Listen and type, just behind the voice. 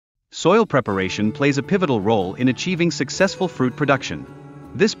Soil preparation plays a pivotal role in achieving successful fruit production.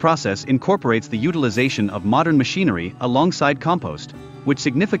 This process incorporates the utilization of modern machinery alongside compost, which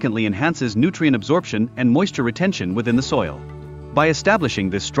significantly enhances nutrient absorption and moisture retention within the soil. By establishing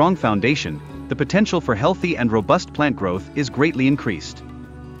this strong foundation, the potential for healthy and robust plant growth is greatly increased.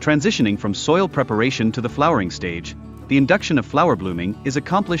 Transitioning from soil preparation to the flowering stage, the induction of flower blooming is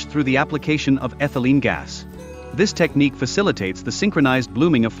accomplished through the application of ethylene gas. This technique facilitates the synchronized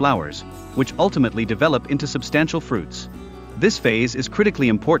blooming of flowers, which ultimately develop into substantial fruits. This phase is critically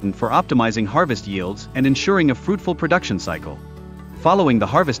important for optimizing harvest yields and ensuring a fruitful production cycle. Following the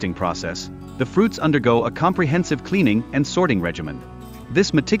harvesting process, the fruits undergo a comprehensive cleaning and sorting regimen.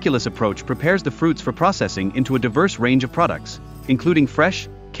 This meticulous approach prepares the fruits for processing into a diverse range of products, including fresh,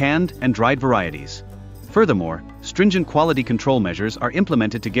 canned, and dried varieties. Furthermore, stringent quality control measures are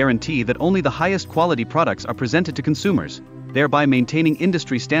implemented to guarantee that only the highest quality products are presented to consumers, thereby maintaining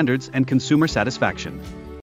industry standards and consumer satisfaction.